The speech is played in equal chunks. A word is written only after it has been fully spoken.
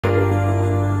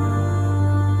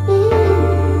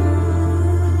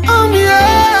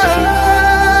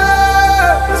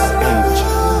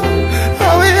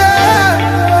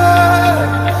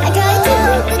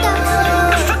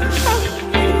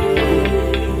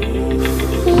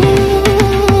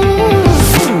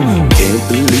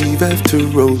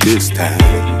after all this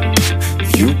time,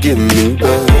 you give me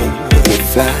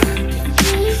butterfly.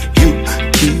 You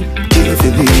keep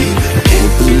giving me.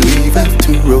 Can't believe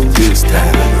after all this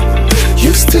time,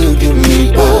 you still give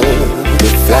me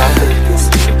butterflies.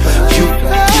 You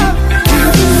keep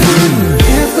giving me.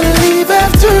 Can't believe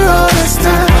after all this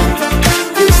time,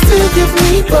 you still give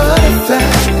me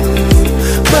butterflies.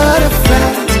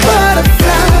 Butterflies,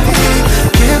 butterflies.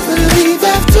 Can't believe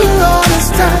after all this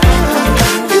time,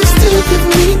 you still give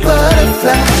me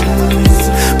butterflies.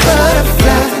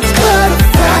 Butterflies,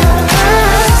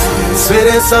 butterflies. Sweet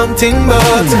as something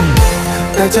but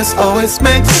that just always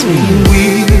makes me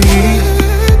weak.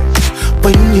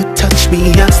 When you touch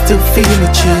me, I still feel the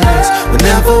chills.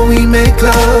 Whenever we make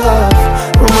love,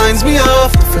 reminds me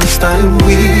of the first time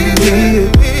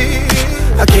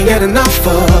I can't get enough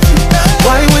of you.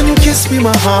 Why when you kiss me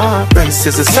my heart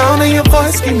races? The sound of your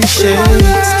voice give me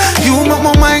shakes. You make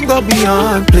my mind go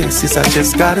beyond places. I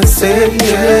just gotta say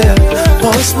yeah.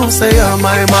 Boys won't say you're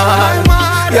my man.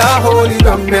 You're holy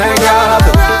from mega.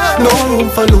 No room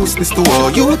for looseness to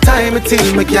all you time it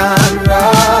till me can't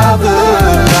rather.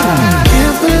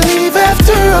 Can't believe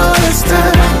after all this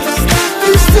time,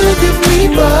 you still give me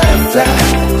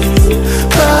butterflies.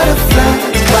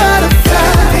 Butterflies,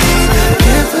 butterflies.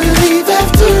 Can't believe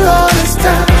after all this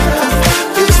time,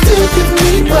 you still give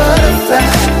me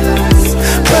butterflies.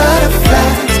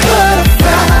 Butterflies,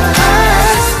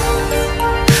 butterflies.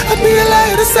 I'd be a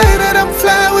liar to say that I'm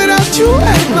flying without you,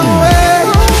 ain't no way.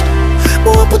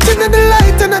 But I'm putting in the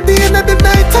light and at the end of the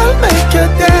night I'll make your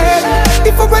day.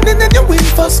 If I'm running then you win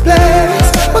first place,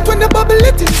 but when you bubble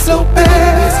it in slow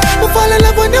pace, we fall in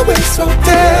love when your waist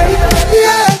rotate.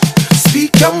 Yeah.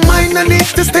 Speak your mind, I need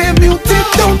to stay muted.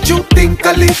 Don't you think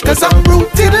I leave cause I'm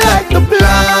rooted like the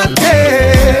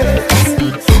blankets.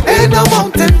 Ain't no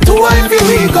mountain to wipe your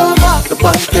ego. The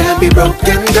bond can't be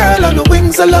broken, girl. On the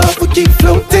wings of love we keep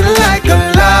floating like a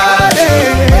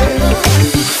lady.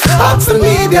 Ask the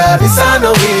media, this I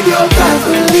no video. Can't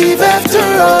believe after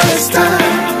all this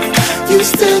time, you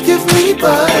still give me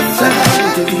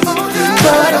butterflies.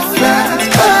 Butterflies,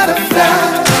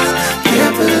 butterflies.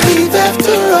 Can't believe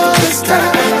after all this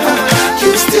time,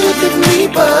 you still give me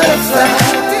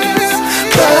butterflies.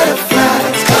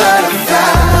 Butterflies,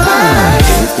 butterflies.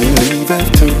 Can't believe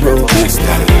after all this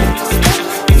time,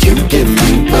 you give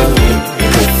me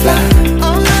butterflies.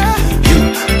 You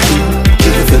keep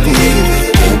giving me.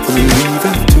 Can't believe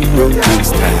after all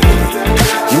this time,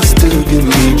 you still give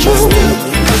me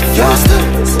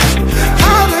butterflies.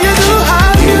 How do you do, how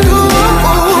do you do?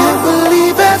 Can't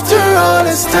believe after all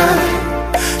this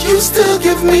time, you still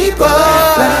give me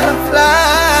butterflies,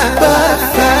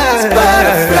 butterflies,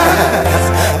 butterflies.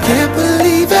 Can't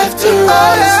believe after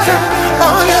all this time,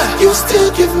 oh yeah, you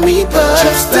still give me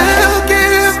butterflies.